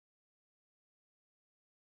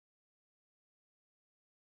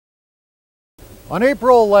On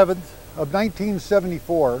April 11th of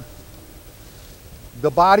 1974, the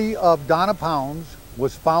body of Donna Pounds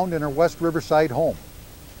was found in her West Riverside home.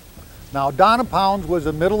 Now, Donna Pounds was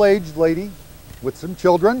a middle-aged lady with some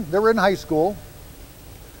children. They were in high school.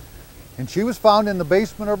 And she was found in the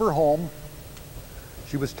basement of her home.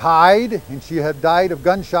 She was tied and she had died of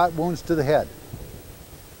gunshot wounds to the head.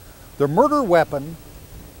 The murder weapon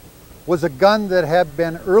was a gun that had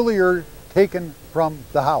been earlier taken from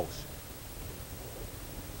the house.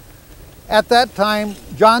 At that time,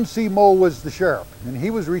 John C. Moe was the sheriff, and he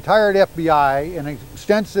was retired FBI, and an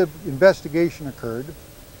extensive investigation occurred.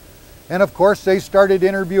 And of course, they started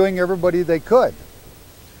interviewing everybody they could.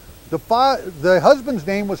 The husband's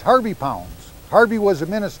name was Harvey Pounds. Harvey was a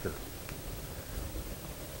minister.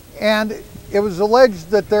 And it was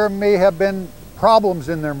alleged that there may have been problems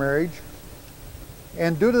in their marriage.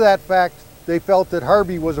 And due to that fact, they felt that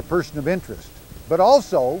Harvey was a person of interest. But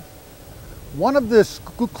also, one of the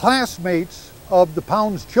classmates of the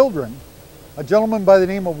Pounds children, a gentleman by the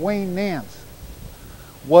name of Wayne Nance,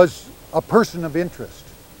 was a person of interest.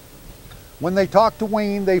 When they talked to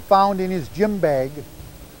Wayne, they found in his gym bag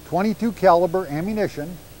 .22 caliber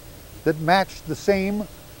ammunition that matched the same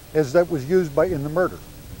as that was used in the murder.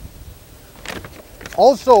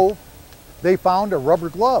 Also, they found a rubber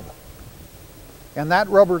glove, and that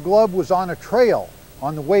rubber glove was on a trail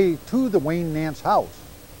on the way to the Wayne Nance house.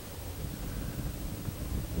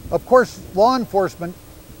 Of course, law enforcement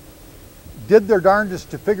did their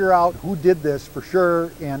darndest to figure out who did this for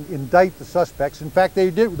sure and indict the suspects. In fact,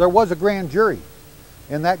 there was a grand jury,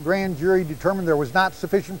 and that grand jury determined there was not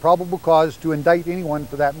sufficient probable cause to indict anyone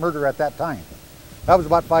for that murder at that time. That was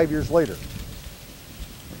about 5 years later.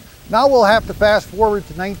 Now we'll have to fast forward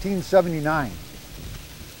to 1979.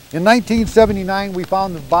 In 1979, we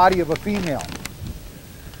found the body of a female.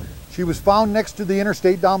 She was found next to the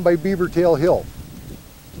interstate down by Beavertail Hill.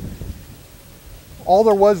 All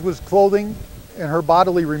there was clothing and her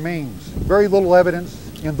bodily remains. Very little evidence.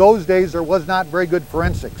 In those days, there was not very good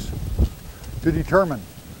forensics to determine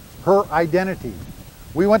her identity.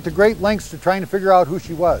 We went to great lengths to trying to figure out who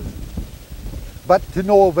she was, but to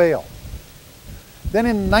no avail. Then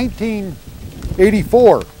in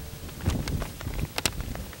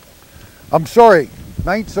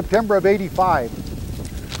September of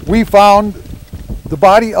 '85, we found the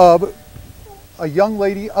body of a young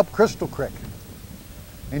lady up Crystal Creek,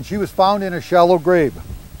 and she was found in a shallow grave.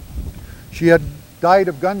 She had died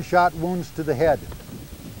of gunshot wounds to the head.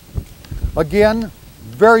 Again,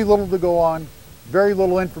 very little to go on, very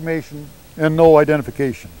little information, and no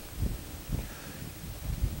identification.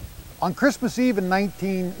 On Christmas Eve in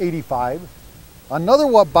 1985, another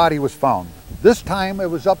body was found. This time it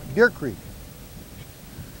was up Deer Creek.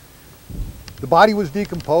 The body was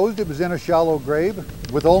decomposed. It was in a shallow grave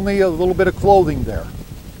with only a little bit of clothing there,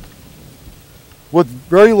 with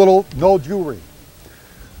very little, no jewelry.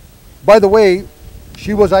 By the way,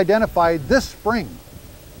 she was identified this spring,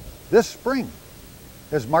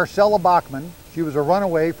 as Marcella Bachman. She was a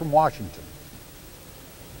runaway from Washington.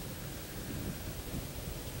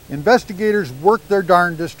 Investigators worked their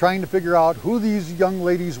darndest trying to figure out who these young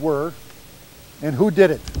ladies were and who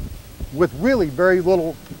did it, with really very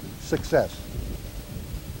little success.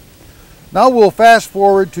 Now we'll fast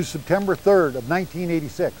forward to September 3rd of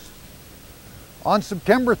 1986. On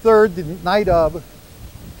September 3rd, the night of,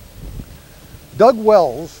 Doug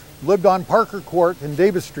Wells lived on Parker Court in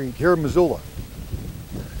Davis Street here in Missoula.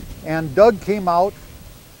 And Doug came out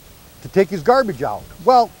to take his garbage out.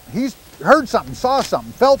 Well, he's heard something, saw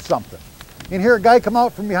something, felt something. And here a guy come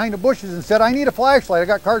out from behind the bushes and said, "I need a flashlight, I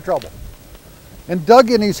got car trouble." And Doug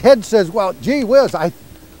in his head says, "Well, gee whiz,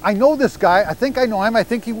 I know this guy, I think I know him, I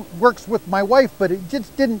think he works with my wife, but it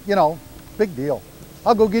just didn't, big deal.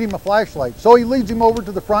 I'll go get him a flashlight." So he leads him over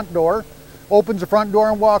to the front door, opens the front door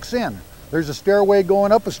and walks in. There's a stairway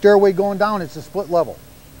going up, a stairway going down, it's a split level.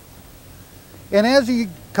 And as he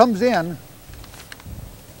comes in,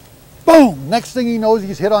 boom, next thing he knows,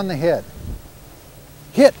 he's hit on the head.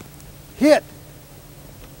 Hit.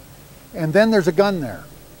 And then there's a gun there,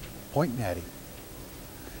 pointing at him.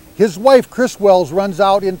 His wife, Chris Wells, runs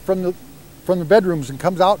out from the bedrooms and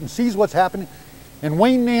comes out and sees what's happening, and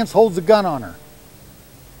Wayne Nance holds a gun on her.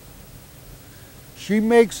 She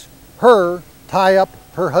makes her tie up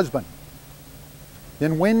her husband.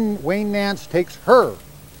 Then Wayne Nance takes her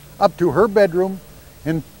up to her bedroom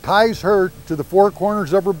and ties her to the four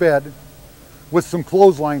corners of her bed with some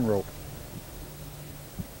clothesline rope.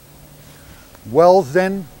 Wells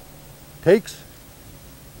then takes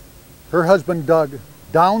her husband, Doug,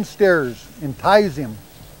 downstairs and ties him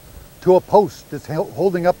to a post that's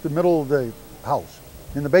holding up the middle of the house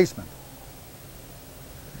in the basement.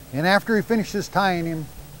 And after he finishes tying him,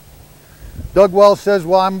 Doug Wells says,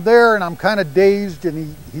 well, I'm there and I'm kind of dazed,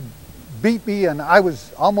 and he beat me and I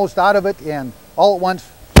was almost out of it, and all at once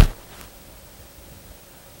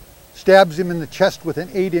stabs him in the chest with an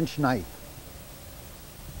 8-inch knife.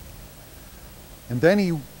 And then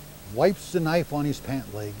he wipes the knife on his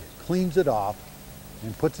pant leg, cleans it off,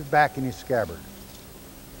 and puts it back in his scabbard.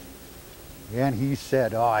 And he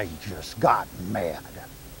said, oh, I just got mad.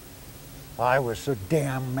 I was so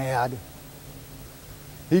damn mad.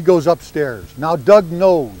 He goes upstairs. Now Doug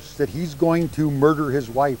knows that he's going to murder his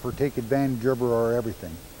wife or take advantage of her or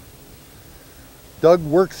everything. Doug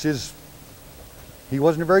works he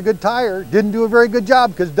wasn't a very good tyer, didn't do a very good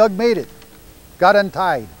job because Doug made it, got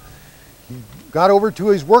untied. He got over to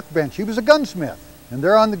his workbench. He was a gunsmith, and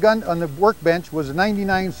there on the workbench was a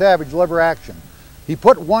 99 Savage lever action. He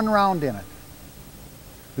put 1 round in it.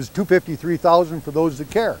 It was .250 3000 for those that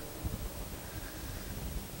care.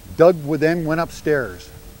 Doug then went upstairs.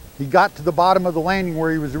 He got to the bottom of the landing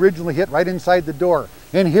where he was originally hit, right inside the door.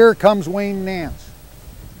 And here comes Wayne Nance.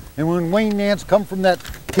 And when Wayne Nance come from that,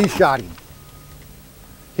 he shot him.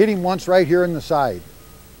 Hit him once right here in the side.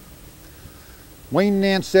 Wayne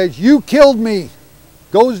Nance says, you killed me.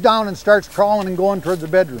 Goes down and starts crawling and going towards the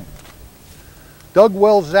bedroom. Doug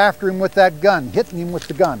Wells is after him with that gun, hitting him with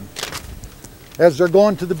the gun as they're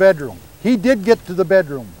going to the bedroom. He did get to the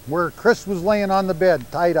bedroom where Chris was laying on the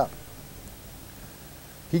bed, tied up.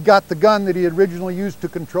 He got the gun that he had originally used to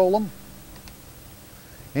control him,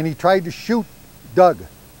 and he tried to shoot Doug.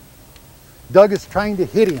 Doug is trying to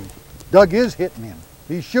hit him. Doug is hitting him.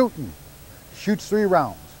 He's shooting. Shoots 3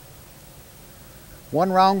 rounds.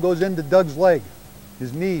 1 round goes into Doug's leg,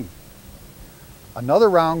 his knee. Another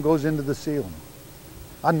round goes into the ceiling.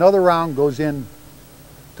 Another round goes in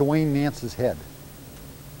to Wayne Nance's head.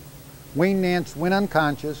 Wayne Nance went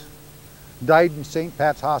unconscious, died in St.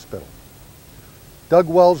 Pat's Hospital. Doug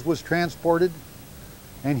Wells was transported,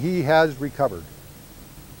 and he has recovered.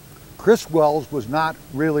 Chris Wells was not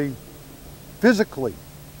really physically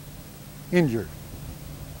injured.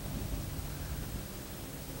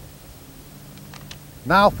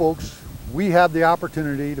 Now, folks, we have the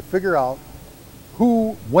opportunity to figure out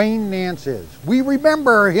who Wayne Nance is. We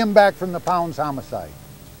remember him back from the Pounds homicide.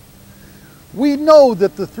 We know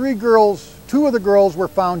that the 3 girls, 2 of the girls were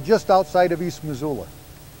found just outside of East Missoula.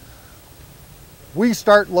 We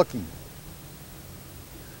start looking.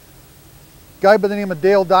 Guy by the name of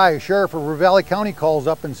Dale Dye, a sheriff of Ravalli County, calls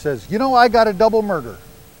up and says, you know, I got a double murder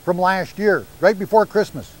from last year, right before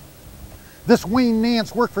Christmas. This Wayne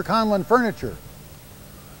Nance worked for Conlon Furniture.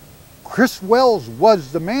 Chris Wells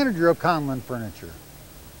was the manager of Conlon Furniture.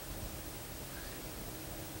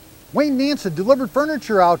 Wayne Nance had delivered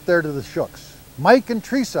furniture out there to the Shooks. Mike and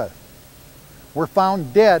Teresa were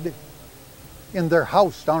found dead in their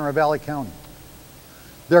house down in Ravalli County.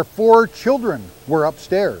 Their 4 children were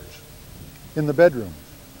upstairs in the bedrooms.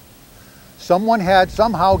 Someone had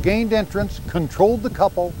somehow gained entrance, controlled the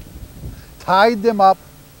couple, tied them up,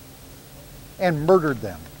 and murdered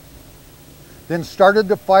them. Then started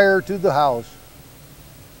to fire to the house,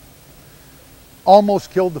 almost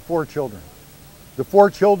killed the 4 children. The 4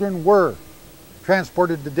 children were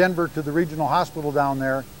transported to Denver to the regional hospital down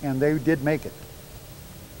there, and they did make it.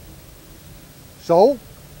 So,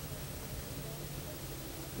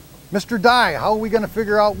 Mr. Dye, how are we going to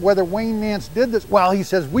figure out whether Wayne Nance did this? Well, he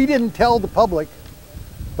says, we didn't tell the public,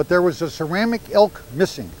 but there was a ceramic elk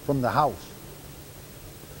missing from the house.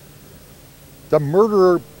 The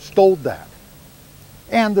murderer stole that.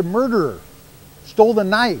 And the murderer stole the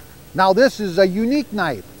knife. Now, this is a unique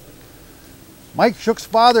knife. Mike Shook's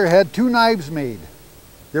father had 2 knives made.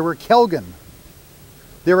 They were Kelgan.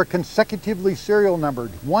 They were consecutively serial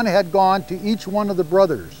numbered. One had gone to each one of the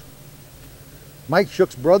brothers. Mike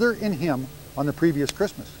Shook's brother and him on the previous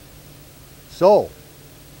Christmas. So,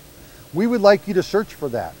 we would like you to search for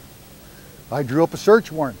that. I drew up a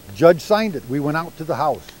search warrant. The judge signed it. We went out to the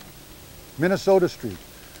house. Minnesota Street.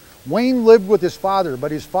 Wayne lived with his father,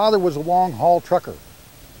 but his father was a long-haul trucker.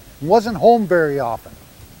 He wasn't home very often.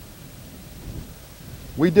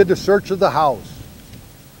 We did the search of the house.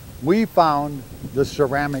 We found the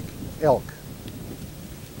ceramic elk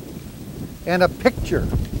and a picture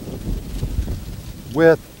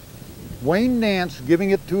with Wayne Nance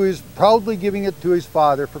proudly giving it to his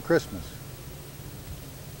father for Christmas.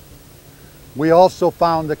 We also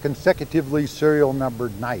found the consecutively serial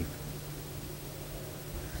numbered knife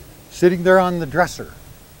sitting there on the dresser.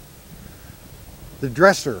 The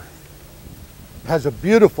dresser has a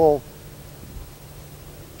beautiful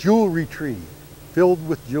jewelry tree filled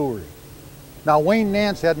with jewelry. Now, Wayne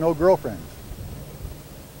Nance had no girlfriends.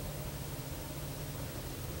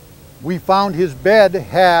 We found his bed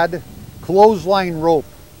had clothesline rope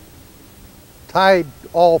tied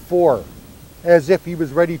all four, as if he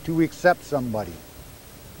was ready to accept somebody.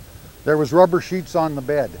 There was rubber sheets on the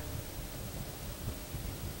bed.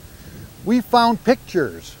 We found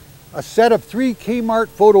pictures, a set of 3 Kmart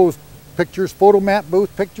photo pictures, photomat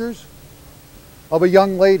booth pictures of a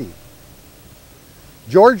young lady.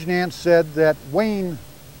 George Nance said that Wayne,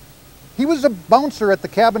 he was a bouncer at the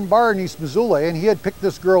Cabin Bar in East Missoula, and he had picked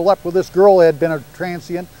this girl up. Well, this girl had been a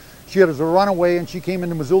transient. She was a runaway, and she came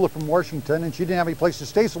into Missoula from Washington, and she didn't have any place to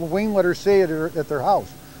stay, so Wayne let her stay at their house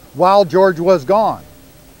while George was gone.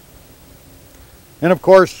 And of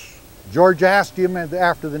course, George asked him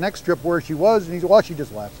after the next trip where she was, and he said, well, she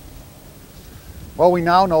just left. Well, we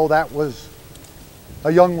now know that was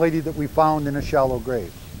a young lady that we found in a shallow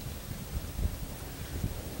grave.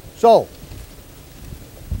 So,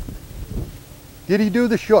 did he do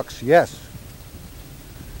the shooks? Yes.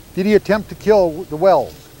 Did he attempt to kill the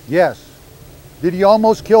Wells? Yes. Did he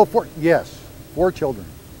almost kill 4? Yes, 4 children.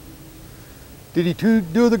 Did he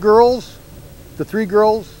do the girls, the 3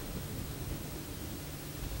 girls?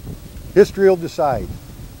 History will decide.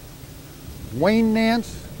 Wayne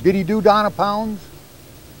Nance, did he do Donna Pounds?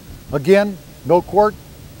 Again, no court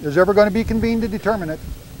is ever going to be convened to determine it.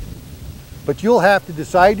 But you'll have to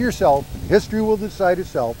decide yourself, history will decide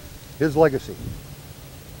itself, his legacy.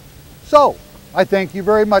 So, I thank you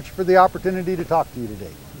very much for the opportunity to talk to you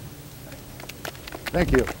today.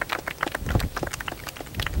 Thank you.